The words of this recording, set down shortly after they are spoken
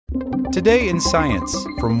Today in Science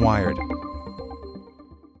from Wired.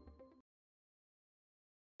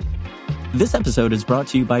 This episode is brought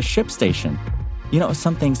to you by ShipStation. You know,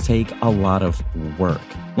 some things take a lot of work,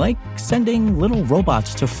 like sending little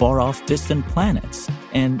robots to far-off distant planets.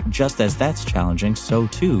 And just as that's challenging, so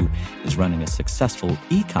too is running a successful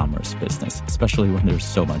e-commerce business, especially when there's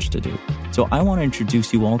so much to do. So I want to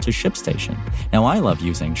introduce you all to ShipStation. Now, I love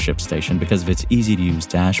using ShipStation because of its easy-to-use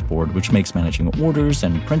dashboard, which makes managing orders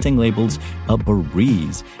and printing labels a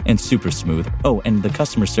breeze and super smooth. Oh, and the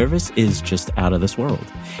customer service is just out of this world.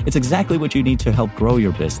 It's exactly what you need to help grow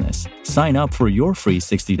your business. Sign up for your free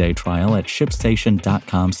 60-day trial at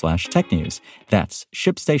shipstation.com/technews. That's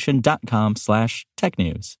shipstation.com/technews.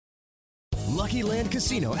 Lucky Land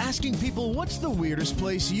Casino, asking people, what's the weirdest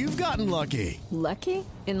place you've gotten lucky? Lucky?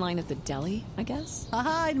 In line at the deli, I guess?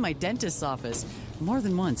 Aha, in my dentist's office. More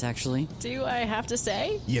than once, actually. Do I have to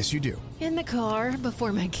say? Yes, you do. In the car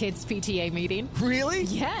before my kids' PTA meeting. Really?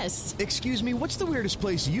 Yes. Excuse me, what's the weirdest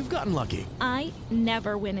place you've gotten lucky? I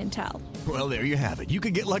never win and tell. Well, there you have it. You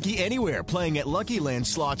can get lucky anywhere, playing at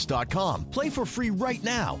LuckyLandSlots.com. Play for free right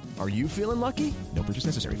now. Are you feeling lucky? No purchase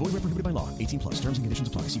necessary. Void where prohibited by law. 18+. Terms and conditions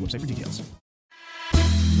apply. See website for details.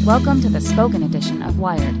 Welcome to the spoken edition of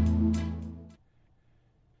Wired.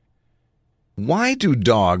 Why do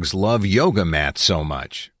dogs love yoga mats so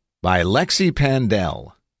much? By Lexi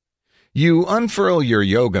Pandel. You unfurl your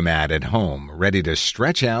yoga mat at home, ready to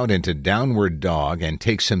stretch out into downward dog and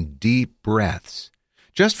take some deep breaths.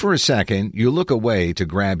 Just for a second, you look away to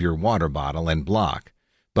grab your water bottle and block.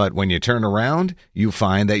 But when you turn around, you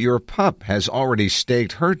find that your pup has already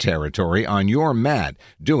staked her territory on your mat,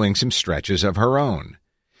 doing some stretches of her own.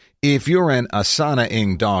 If you're an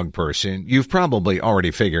asana-ing dog person, you've probably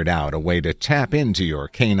already figured out a way to tap into your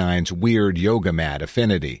canine's weird yoga mat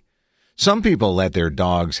affinity. Some people let their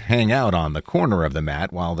dogs hang out on the corner of the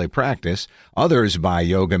mat while they practice. Others buy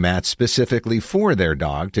yoga mats specifically for their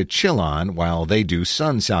dog to chill on while they do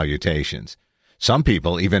sun salutations. Some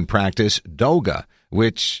people even practice doga,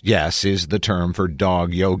 which, yes, is the term for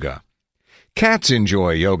dog yoga. Cats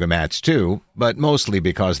enjoy yoga mats too, but mostly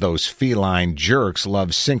because those feline jerks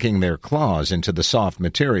love sinking their claws into the soft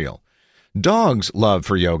material. Dogs' love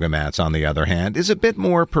for yoga mats, on the other hand, is a bit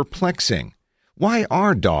more perplexing. Why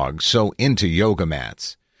are dogs so into yoga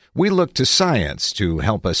mats? We look to science to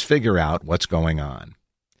help us figure out what's going on.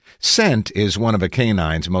 Scent is one of a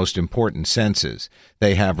canine's most important senses.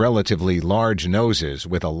 They have relatively large noses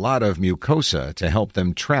with a lot of mucosa to help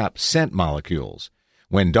them trap scent molecules.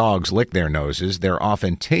 When dogs lick their noses, they're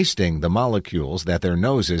often tasting the molecules that their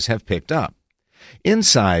noses have picked up.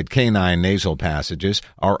 Inside canine nasal passages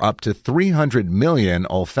are up to 300 million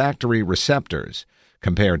olfactory receptors,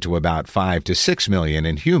 compared to about 5 to 6 million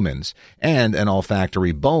in humans, and an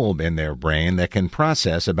olfactory bulb in their brain that can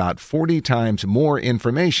process about 40 times more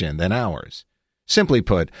information than ours. Simply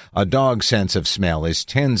put, a dog's sense of smell is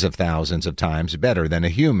tens of thousands of times better than a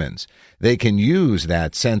human's. They can use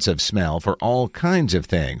that sense of smell for all kinds of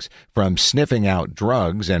things, from sniffing out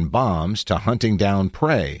drugs and bombs to hunting down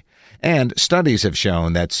prey. And studies have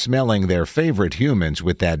shown that smelling their favorite humans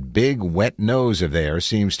with that big, wet nose of theirs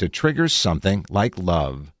seems to trigger something like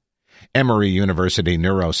love. Emory University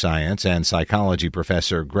neuroscience and psychology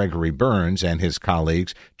professor Gregory Burns and his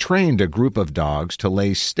colleagues trained a group of dogs to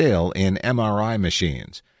lay still in MRI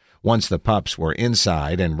machines. Once the pups were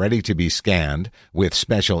inside and ready to be scanned, with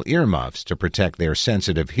special earmuffs to protect their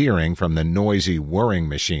sensitive hearing from the noisy whirring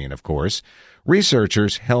machine, of course,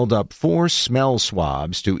 researchers held up 4 smell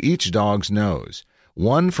swabs to each dog's nose.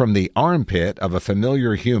 One from the armpit of a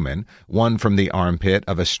familiar human, one from the armpit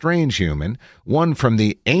of a strange human, one from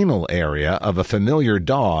the anal area of a familiar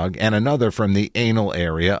dog, and another from the anal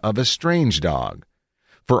area of a strange dog.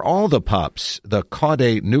 For all the pups, the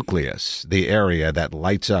caudate nucleus, the area that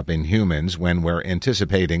lights up in humans when we're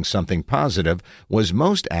anticipating something positive, was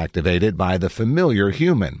most activated by the familiar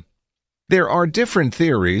human. There are different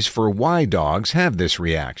theories for why dogs have this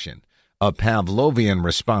reaction. A Pavlovian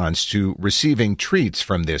response to receiving treats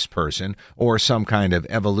from this person, or some kind of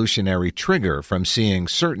evolutionary trigger from seeing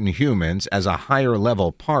certain humans as a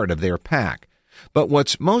higher-level part of their pack. But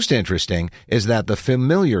what's most interesting is that the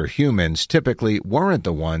familiar humans typically weren't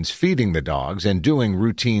the ones feeding the dogs and doing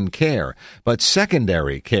routine care, but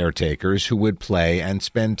secondary caretakers who would play and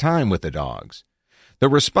spend time with the dogs. The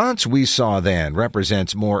response we saw then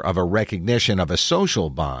represents more of a recognition of a social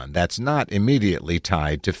bond that's not immediately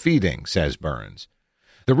tied to feeding, says Burns.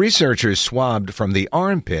 The researchers swabbed from the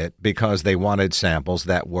armpit because they wanted samples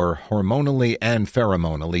that were hormonally and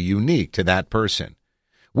pheromonally unique to that person.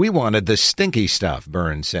 We wanted the stinky stuff,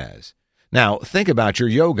 Burns says. Now, think about your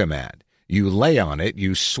yoga mat. You lay on it,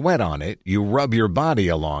 you sweat on it, you rub your body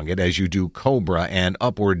along it as you do cobra and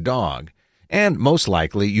upward dog. And most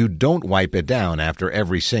likely, you don't wipe it down after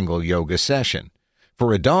every single yoga session.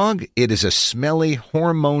 For a dog, it is a smelly,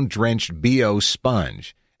 hormone-drenched BO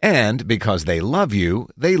sponge. And because they love you,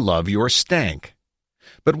 they love your stank.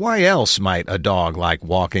 But why else might a dog like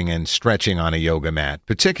walking and stretching on a yoga mat,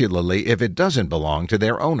 particularly if it doesn't belong to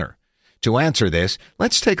their owner? To answer this,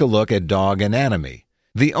 let's take a look at dog anatomy.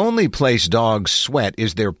 The only place dogs sweat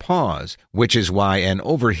is their paws, which is why an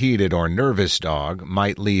overheated or nervous dog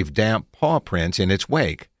might leave damp paw prints in its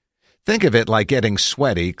wake. Think of it like getting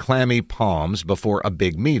sweaty, clammy palms before a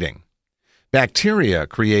big meeting. Bacteria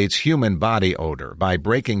creates human body odor by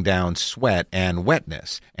breaking down sweat and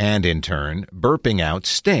wetness, and in turn, burping out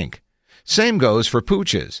stink. Same goes for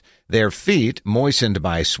pooches. Their feet, moistened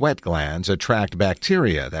by sweat glands, attract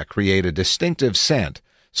bacteria that create a distinctive scent.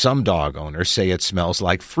 Some dog owners say it smells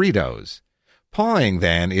like Fritos. Pawing,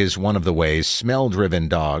 then, is one of the ways smell-driven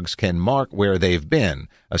dogs can mark where they've been,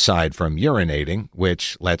 aside from urinating,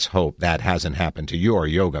 which let's hope that hasn't happened to your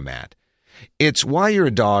yoga mat. It's why your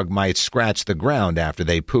dog might scratch the ground after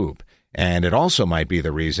they poop, and it also might be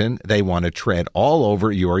the reason they want to tread all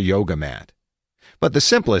over your yoga mat. But the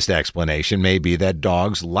simplest explanation may be that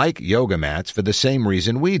dogs like yoga mats for the same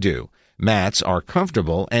reason we do. Mats are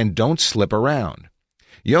comfortable and don't slip around.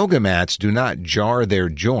 Yoga mats do not jar their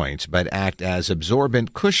joints but act as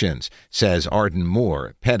absorbent cushions, says Arden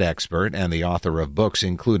Moore, pet expert and the author of books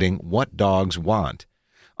including What Dogs Want.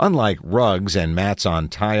 Unlike rugs and mats on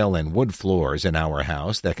tile and wood floors in our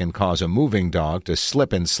house that can cause a moving dog to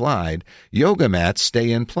slip and slide, yoga mats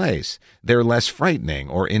stay in place. They're less frightening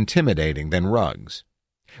or intimidating than rugs.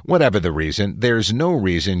 Whatever the reason, there's no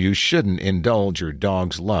reason you shouldn't indulge your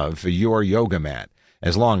dog's love for your yoga mat,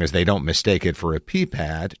 as long as they don't mistake it for a pee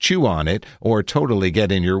pad, chew on it, or totally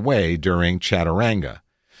get in your way during chaturanga.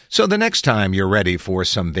 So the next time you're ready for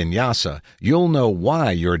some vinyasa, you'll know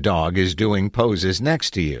why your dog is doing poses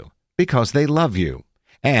next to you. Because they love you.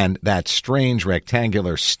 And that strange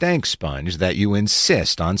rectangular stank sponge that you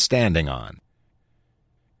insist on standing on.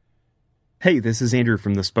 Hey, this is Andrew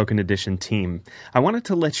from the Spoken Edition team. I wanted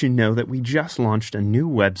to let you know that we just launched a new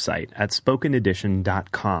website at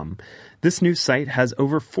spokenedition.com. This new site has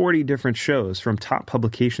over 40 different shows from top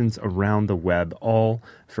publications around the web, all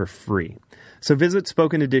for free. So visit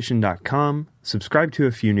spokenedition.com, subscribe to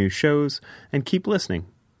a few new shows, and keep listening.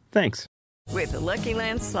 Thanks. With the Lucky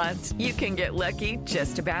Land Slots, you can get lucky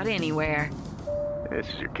just about anywhere.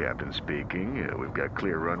 This is your captain speaking. We've got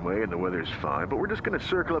clear runway and the weather's fine, but we're just going to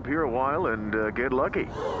circle up here a while and get lucky.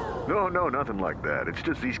 No, nothing like that. It's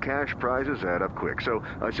just these cash prizes add up quick. So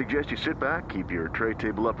I suggest you sit back, keep your tray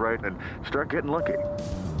table upright, and start getting lucky.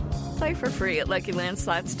 Play for free at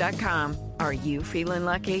LuckyLandSlots.com. Are you feeling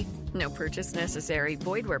lucky? No purchase necessary.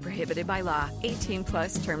 Void where prohibited by law.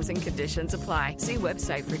 18+ terms and conditions apply. See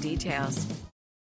website for details.